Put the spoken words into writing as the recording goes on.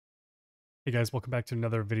Hey guys, welcome back to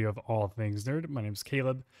another video of All Things Nerd. My name is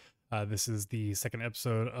Caleb. This is the second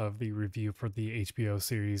episode of the review for the HBO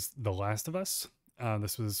series The Last of Us.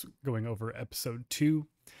 This was going over episode 2.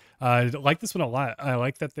 I like this one a lot. I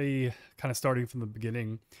like that they kind of starting from the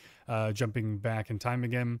beginning, jumping back in time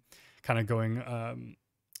again, kind of going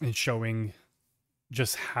and showing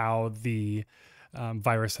just how the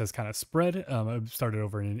virus has kind of spread. It started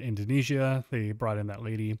over in Indonesia. They brought in that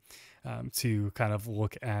lady to kind of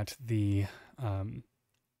look at the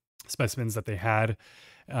specimens that they had,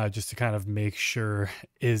 just to kind of make sure,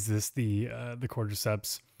 is this the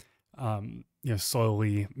cordyceps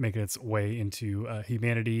slowly making its way into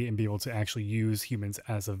humanity and be able to actually use humans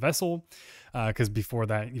as a vessel, because before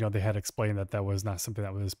that, they had explained that that was not something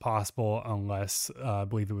that was possible unless I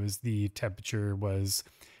believe it was the temperature was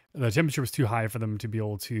too high for them to be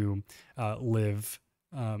able to live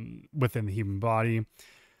within the human body.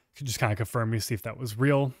 Could just kind of confirm to see if that was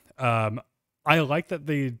real. I like that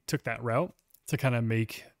they took that route to kind of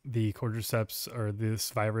make the cordyceps or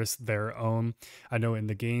this virus their own. I know in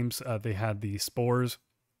the games they had the spores.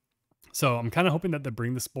 So I'm kind of hoping that they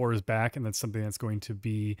bring the spores back, and that's something that's going to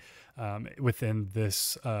be within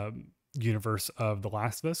this universe of The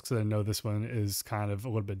Last of Us, because I know this one is kind of a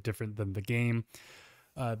little bit different than the game.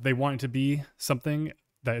 They want it to be something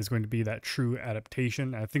that is going to be that true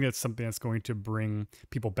adaptation. I think that's something that's going to bring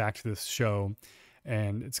people back to this show,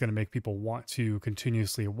 and it's going to make people want to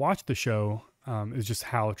continuously watch the show. Is just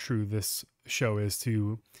how true this show is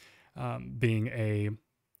to being a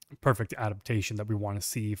perfect adaptation that we want to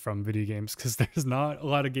see from video games, because there's not a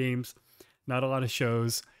lot of games, not a lot of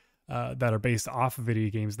shows that are based off of video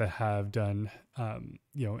games that have done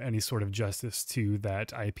any sort of justice to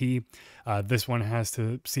that IP. This one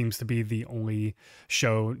seems to be the only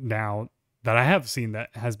show now that I have seen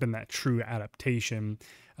that has been that true adaptation,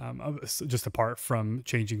 just apart from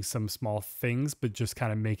changing some small things, but just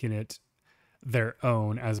kind of making it their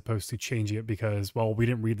own, as opposed to changing it because, well, we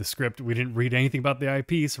didn't read the script, we didn't read anything about the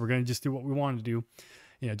IP, so we're going to just do what we want to do.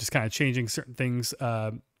 Just kind of changing certain things,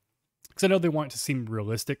 because I know they want it to seem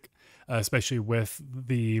realistic, especially with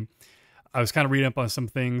I was kind of reading up on some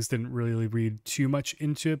things, didn't really read too much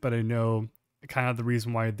into it, but I know kind of the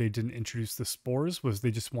reason why they didn't introduce the spores was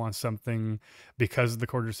they just want something, because of the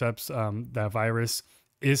cordyceps, that virus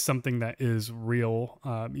is something that is real,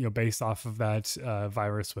 based off of that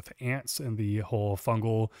virus with ants and the whole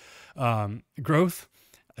fungal growth.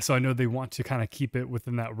 So I know they want to kind of keep it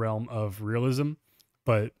within that realm of realism,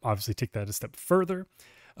 but obviously take that a step further.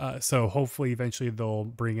 So hopefully eventually they'll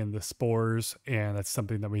bring in the spores, and that's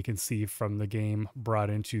something that we can see from the game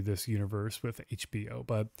brought into this universe with HBO.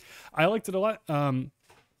 But I liked it a lot.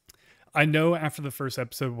 I know after the first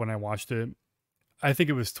episode when I watched it, I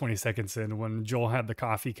think it was 20 seconds in, when Joel had the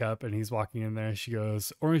coffee cup and he's walking in there, she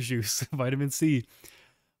goes, "Orange juice, vitamin C."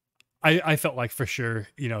 I felt like for sure,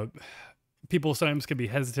 people sometimes can be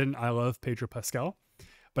hesitant. I love Pedro Pascal,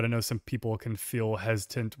 but I know some people can feel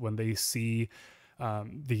hesitant when they see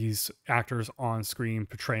these actors on screen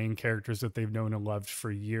portraying characters that they've known and loved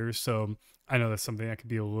for years. So I know that's something that could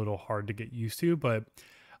be a little hard to get used to, but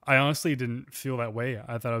I honestly didn't feel that way.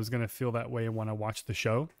 I thought I was going to feel that way when I watched the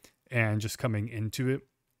show, and just coming into it,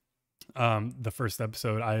 the first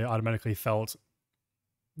episode, I automatically felt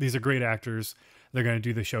these are great actors. They're going to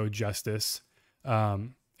do the show justice.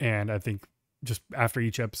 And I think just after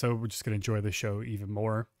each episode, we're just going to enjoy the show even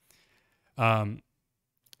more.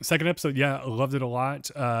 Second episode, yeah, I loved it a lot.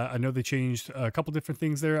 I know they changed a couple different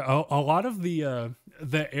things there. A lot of the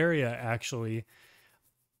area, actually,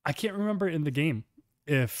 I can't remember in the game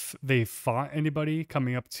if they fought anybody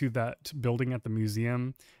coming up to that building at the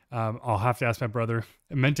museum. I'll have to ask my brother.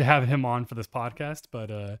 I meant to have him on for this podcast,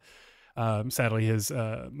 but sadly,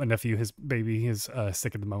 my nephew, his baby, is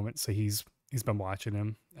sick at the moment, so he's been watching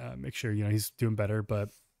him. Make sure he's doing better, but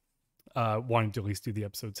wanting to at least do the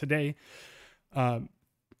episode today.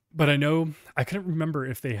 But I know I couldn't remember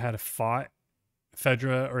if they had fought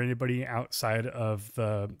Fedra or anybody outside of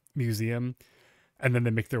the museum, and then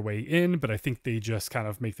they make their way in. But I think they just kind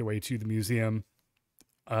of make their way to the museum,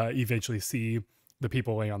 eventually see the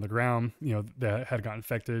people laying on the ground, that had gotten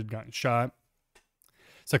infected, gotten shot.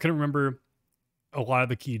 So I couldn't remember a lot of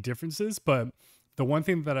the key differences, but the one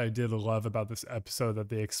thing that I did love about this episode that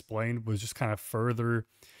they explained was just kind of further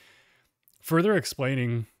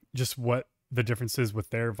explaining just what the differences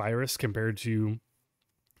with their virus compared to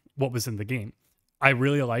what was in the game. I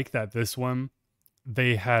really like that this one,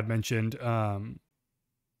 they had mentioned,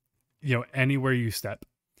 anywhere you step,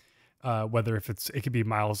 whether if it could be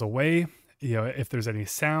miles away, if there's any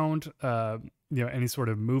sound, any sort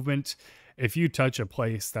of movement, if you touch a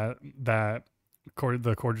place that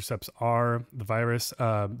the cordyceps are the virus.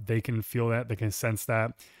 They can feel that, they can sense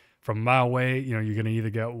that from a mile away. You know, you're going to either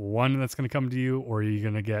get one that's going to come to you, or you're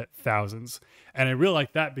going to get thousands. And I really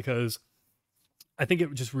like that because I think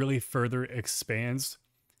it just really further expands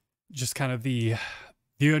just kind of the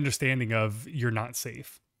understanding of you're not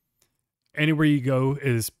safe. Anywhere you go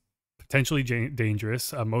is potentially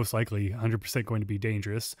dangerous, most likely 100% going to be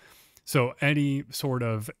dangerous. So any sort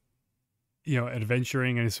of, you know,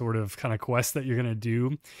 adventuring, any sort of kind of quest that you're going to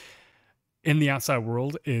do in the outside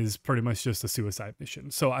world is pretty much just a suicide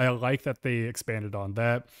mission. So I like that they expanded on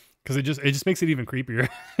that, because it just makes it even creepier.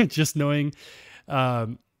 Just knowing,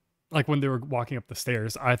 like when they were walking up the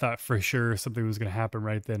stairs, I thought for sure something was going to happen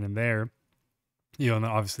right then and there. You know, and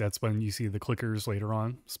then obviously that's when you see the clickers later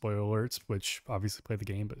on. Spoiler alerts, which obviously play the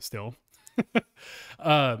game, but still.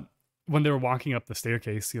 When they were walking up the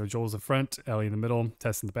staircase, you know, Joel's in front, Ellie in the middle,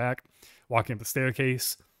 Tess in the back, walking up the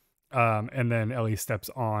staircase. And then Ellie steps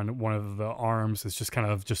on one of the arms. It's just kind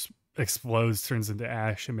of just explodes, turns into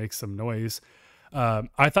ash, and makes some noise.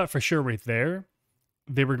 I thought for sure right there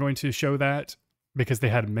they were going to show that, because they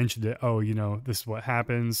had mentioned it. Oh, you know, this is what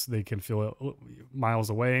happens. They can feel it miles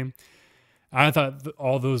away. I thought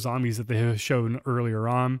all those zombies that they had shown earlier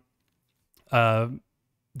on,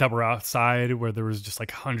 that were outside, where there was just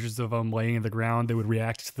like hundreds of them laying in the ground, they would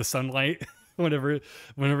react to the sunlight whenever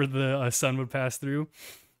the sun would pass through.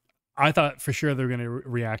 I thought for sure they were going to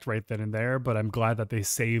react right then and there, but I'm glad that they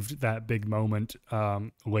saved that big moment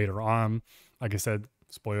later on. Like I said,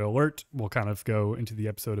 spoiler alert, we'll kind of go into the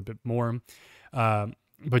episode a bit more.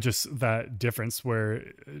 But just that difference where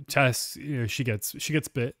Tess, you know, she gets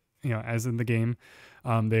bit, you know, as in the game.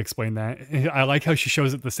 They explain that. I like how she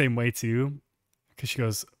shows it the same way too, because she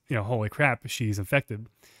goes, you know, holy crap, she's infected. And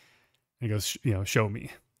he goes, you know, show me.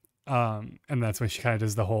 And that's when she kind of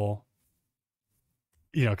does the whole,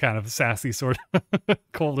 you know, kind of sassy sort of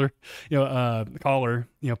collar, you know,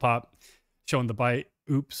 pop, showing the bite.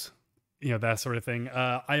 Oops. You know, that sort of thing.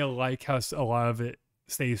 I like how a lot of it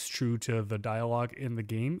stays true to the dialogue in the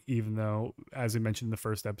game, even though, as we mentioned in the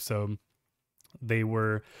first episode, they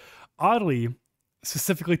were oddly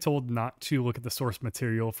specifically told not to look at the source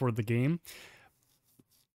material for the game.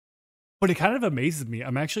 But it kind of amazes me.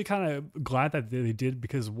 I'm actually kind of glad that they did,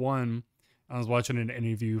 because one, I was watching an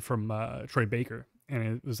interview from Troy Baker, and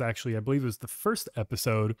it was actually, I believe it was the first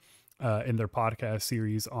episode in their podcast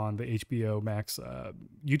series on the HBO Max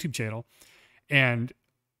YouTube channel. And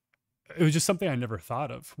it was just something I never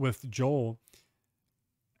thought of with Joel.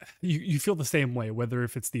 You feel the same way, whether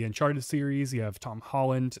if it's the Uncharted series, you have Tom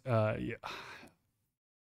Holland,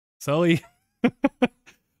 Sully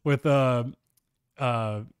with what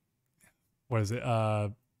is it?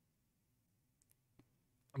 I'm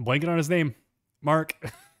blanking on his name. Mark.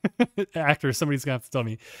 Actor. Somebody's gonna have to tell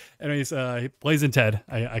me. Anyways, he plays in Ted.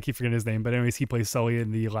 I keep forgetting his name, but anyways, he plays Sully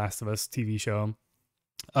in the Last of Us TV show.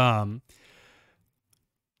 But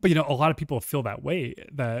you know, a lot of people feel that way,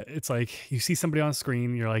 that it's like you see somebody on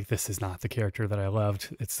screen, you're like, this is not the character that I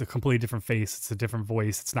loved. It's a completely different face. It's a different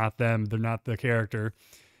voice. It's not them. They're not the character.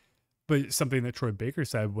 But something that Troy Baker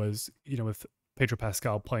said was, you know, with Pedro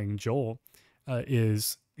Pascal playing Joel,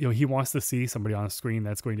 is, you know, he wants to see somebody on a screen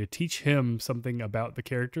that's going to teach him something about the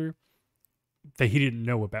character that he didn't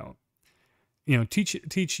know about. You know,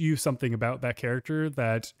 teach you something about that character,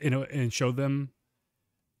 that, you know, and show them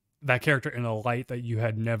that character in a light that you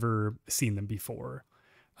had never seen them before.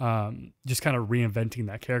 Just kind of reinventing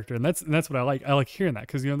that character. And that's what I like. I like hearing that,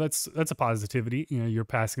 because, you know, that's a positivity. You know, you're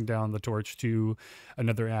passing down the torch to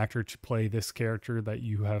another actor to play this character that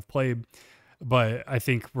you have played. But I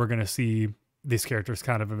think we're going to see these characters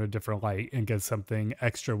kind of in a different light and get something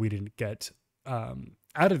extra we didn't get out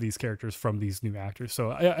of these characters from these new actors.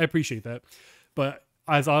 So I appreciate that. But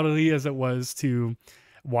as oddly as it was to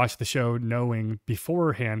watch the show knowing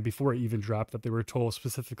beforehand, before it even dropped, that they were told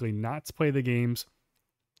specifically not to play the games,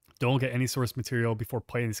 don't get any source material before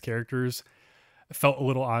playing these characters, it felt a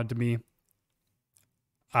little odd to me.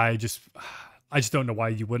 I just don't know why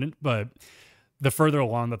you wouldn't, but the further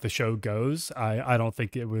along that the show goes, I don't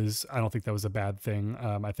think that was a bad thing.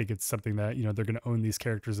 I think it's something that, you know, they're going to own these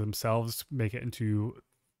characters themselves, make it into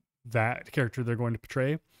that character they're going to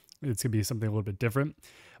portray. It's going to be something a little bit different,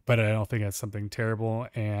 but I don't think that's something terrible.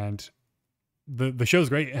 And the show's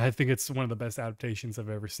great. I think it's one of the best adaptations I've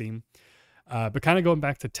ever seen. But kind of going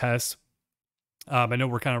back to Tess, I know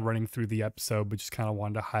we're kind of running through the episode, but just kind of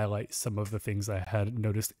wanted to highlight some of the things I had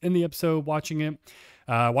noticed in the episode watching it.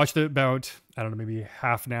 Watched it about, I don't know, maybe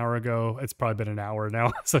half an hour ago. It's probably been an hour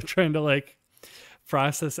now. So I'm trying to like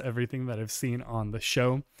process everything that I've seen on the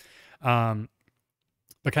show.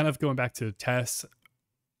 But kind of going back to Tess,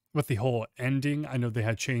 with the whole ending. I know they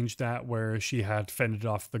had changed that where she had fended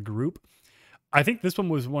off the group. I think this one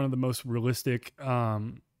was one of the most realistic,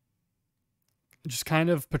 just kind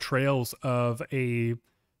of portrayals of a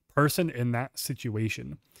person in that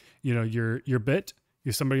situation. You know, you're bit,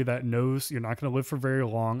 you're somebody that knows you're not going to live for very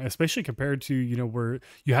long, especially compared to, you know, where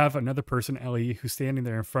you have another person, Ellie, who's standing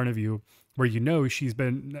there in front of you, where you know she's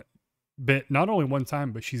been bit not only one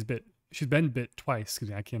time, but she's been bit twice.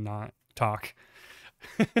 Because I cannot talk.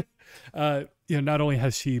 You know, not only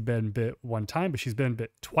has she been bit one time, but she's been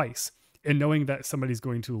bit twice. And knowing that somebody's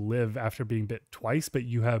going to live after being bit twice, but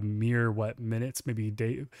you have mere what minutes, maybe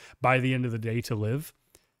day by the end of the day to live.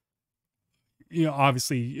 You know,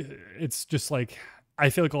 obviously, it's just like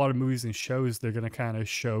I feel like a lot of movies and shows they're gonna kind of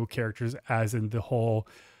show characters as in the whole,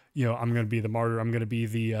 you know, I'm gonna be the martyr, I'm gonna be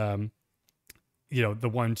the you know, the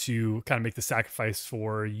one to kind of make the sacrifice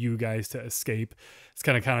for you guys to escape. It's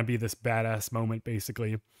kind of be this badass moment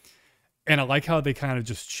basically. And I like how they kind of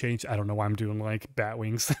just changed. I don't know why I'm doing like bat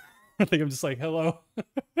wings. I think I'm just like, hello.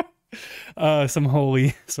 Some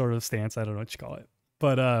holy sort of stance. I don't know what you call it.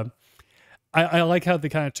 But I like how they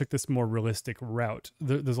kind of took this more realistic route.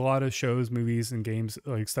 There's a lot of shows, movies, and games,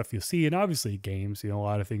 like stuff you'll see. And obviously games, you know, a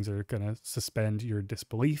lot of things are going to suspend your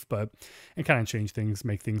disbelief, but and kind of change things,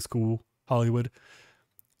 make things cool, Hollywood.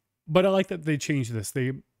 But I like that they changed this.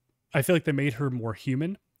 I feel like they made her more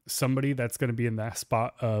human. Somebody that's going to be in that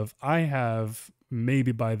spot of, I have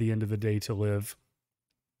maybe by the end of the day to live.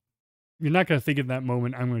 You're not going to think in that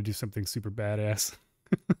moment, I'm going to do something super badass.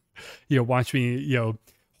 You know, watch me, you know,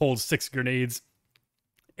 hold 6 grenades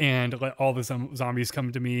and let all the zombies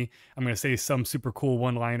come to me. I'm going to say some super cool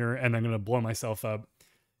one-liner and I'm going to blow myself up.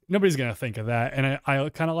 Nobody's going to think of that. And I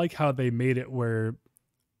kind of like how they made it where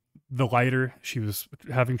the lighter, she was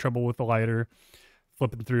having trouble with the lighter,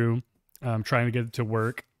 flipping through, trying to get it to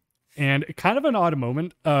work. And kind of an odd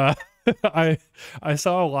moment. I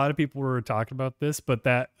saw a lot of people were talking about this, but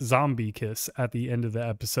that zombie kiss at the end of the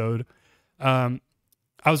episode, I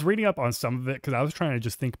was reading up on some of it because I was trying to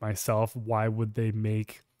just think myself, why would they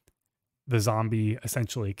make the zombie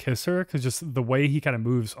essentially kiss her? Because just the way he kind of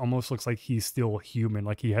moves almost looks like he's still human,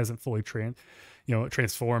 like he hasn't fully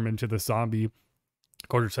transformed into the zombie.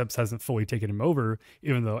 Cordyceps hasn't fully taken him over,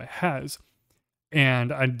 even though it has.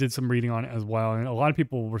 And I did some reading on it as well. And a lot of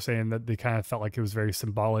people were saying that they kind of felt like it was very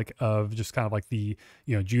symbolic of just kind of like the,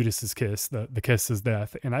 you know, Judas's kiss, the kiss is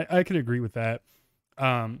death. And I could agree with that.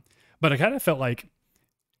 But I kind of felt like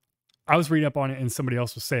I was reading up on it and somebody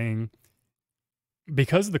else was saying,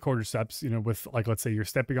 because of the cordyceps, you know, with like, let's say you're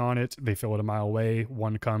stepping on it, they feel it a mile away,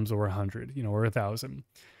 one comes or 100, you know, or 1,000.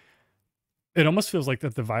 It almost feels like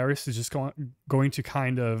that the virus is just going to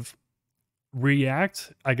kind of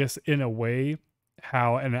react, I guess, in a way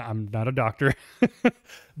how, and I'm not a doctor,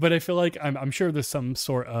 but I feel like I'm sure there's some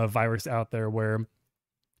sort of virus out there where,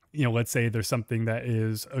 you know, let's say there's something that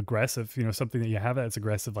is aggressive, you know, something that you have that's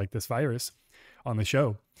aggressive like this virus on the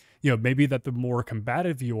show, you know, maybe that the more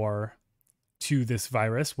combative you are to this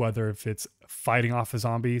virus, whether if it's fighting off a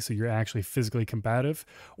zombie, so you're actually physically combative,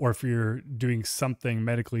 or if you're doing something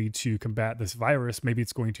medically to combat this virus, maybe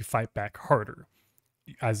it's going to fight back harder.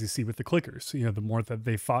 As you see with the clickers, you know, the more that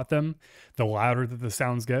they fought them, the louder that the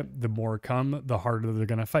sounds get, the more come, the harder they're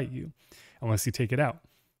going to fight you, unless you take it out.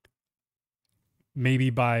 Maybe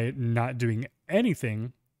by not doing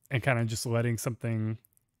anything and kind of just letting something,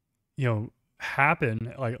 you know,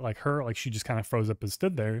 happen, like her, like she just kind of froze up and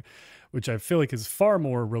stood there, which I feel like is far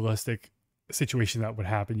more realistic situation that would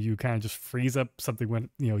happen. You kind of just freeze up something when,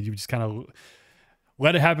 you know, you just kind of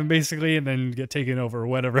let it happen basically and then get taken over or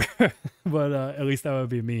whatever. But at least that would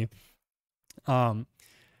be me. But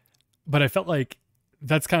I felt like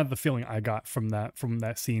that's kind of the feeling I got from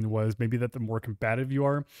that scene, was maybe that the more combative you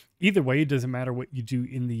are, either way, it doesn't matter what you do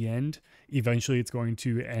in the end, eventually it's going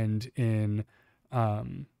to end in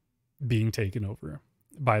being taken over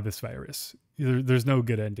by this virus. There's no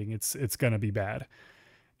good ending. It's gonna be bad.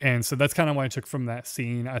 And so that's kind of what I took from that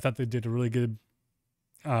scene. I thought they did a really good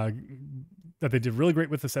that they did really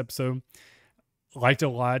great with this episode. Liked it a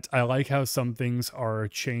lot. I like how some things are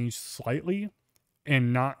changed slightly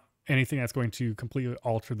and not anything that's going to completely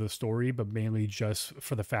alter the story, but mainly just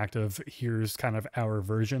for the fact of, here's kind of our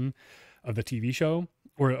version of the TV show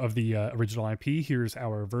or of the original IP. Here's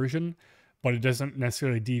our version, but it doesn't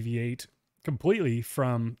necessarily deviate completely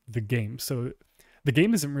from the game. So the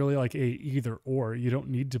game isn't really like a either or. You don't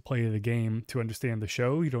need to play the game to understand the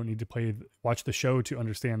show. You don't need to watch the show to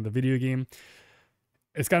understand the video game.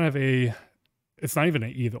 It's kind of it's not even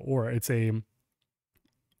an either or. It's a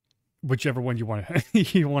whichever one you want to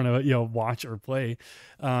you know, watch or play.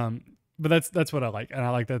 but that's what I like, and I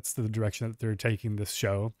like that's the direction that they're taking this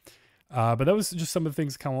show. But that was just some of the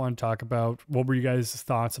things I kind of want to talk about. What were you guys'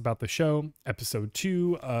 thoughts about the show? Episode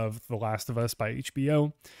 2 of The Last of Us by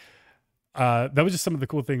HBO. That was just some of the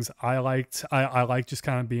cool things I liked. I like just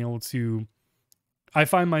kind of being able to. I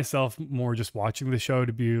find myself more just watching the show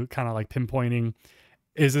to be kind of like pinpointing,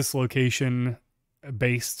 is this location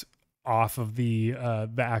based off of the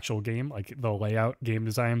actual game, like the layout, game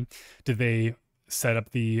design? Did they set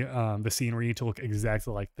up the scenery to look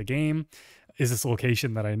exactly like the game? Is this a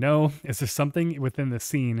location that I know? Is there something within the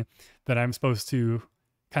scene that I'm supposed to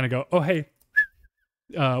kind of go, oh hey,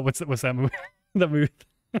 what's that movie? That movie.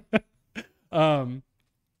 um,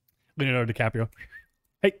 Leonardo DiCaprio.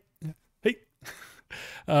 Hey, hey.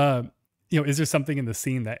 Is there something in the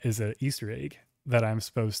scene that is an Easter egg that I'm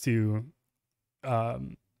supposed to,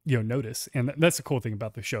 notice? And that's the cool thing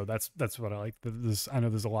about the show. That's what I like. I know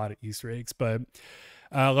there's a lot of Easter eggs, but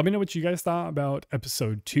let me know what you guys thought about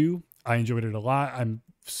episode 2. I enjoyed it a lot. I'm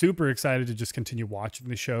super excited to just continue watching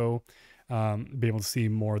the show, be able to see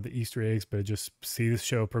more of the Easter eggs, but just see the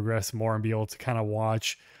show progress more and be able to kind of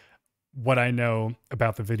watch what I know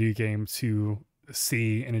about the video game to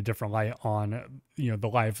see in a different light on the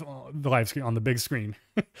live screen, on the big screen.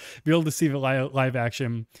 Be able to see the live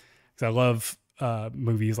action, because I love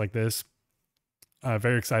movies like this.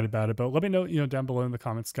 Very excited about it. But let me know down below in the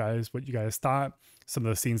comments, guys, what you guys thought, some of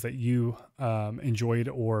the scenes that you enjoyed,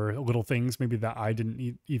 or little things maybe that I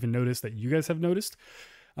didn't even notice that you guys have noticed.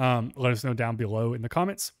 Let us know down below in the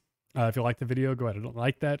comments. If you like the video, go ahead and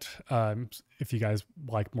like that. If you guys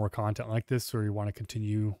like more content like this, or you want to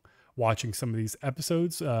continue watching some of these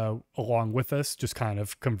episodes along with us, just kind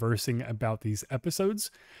of conversing about these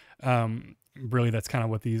episodes. Really, that's kind of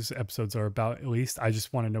what these episodes are about. At least I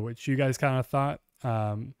just want to know what you guys kind of thought.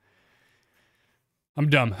 I'm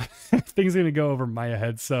dumb. Things are going to go over my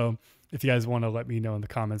head. So if you guys want to let me know in the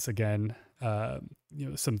comments again,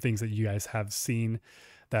 some things that you guys have seen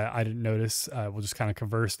that I didn't notice, we'll just kind of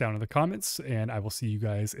converse down in the comments, and I will see you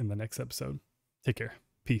guys in the next episode. Take care.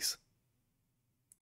 Peace.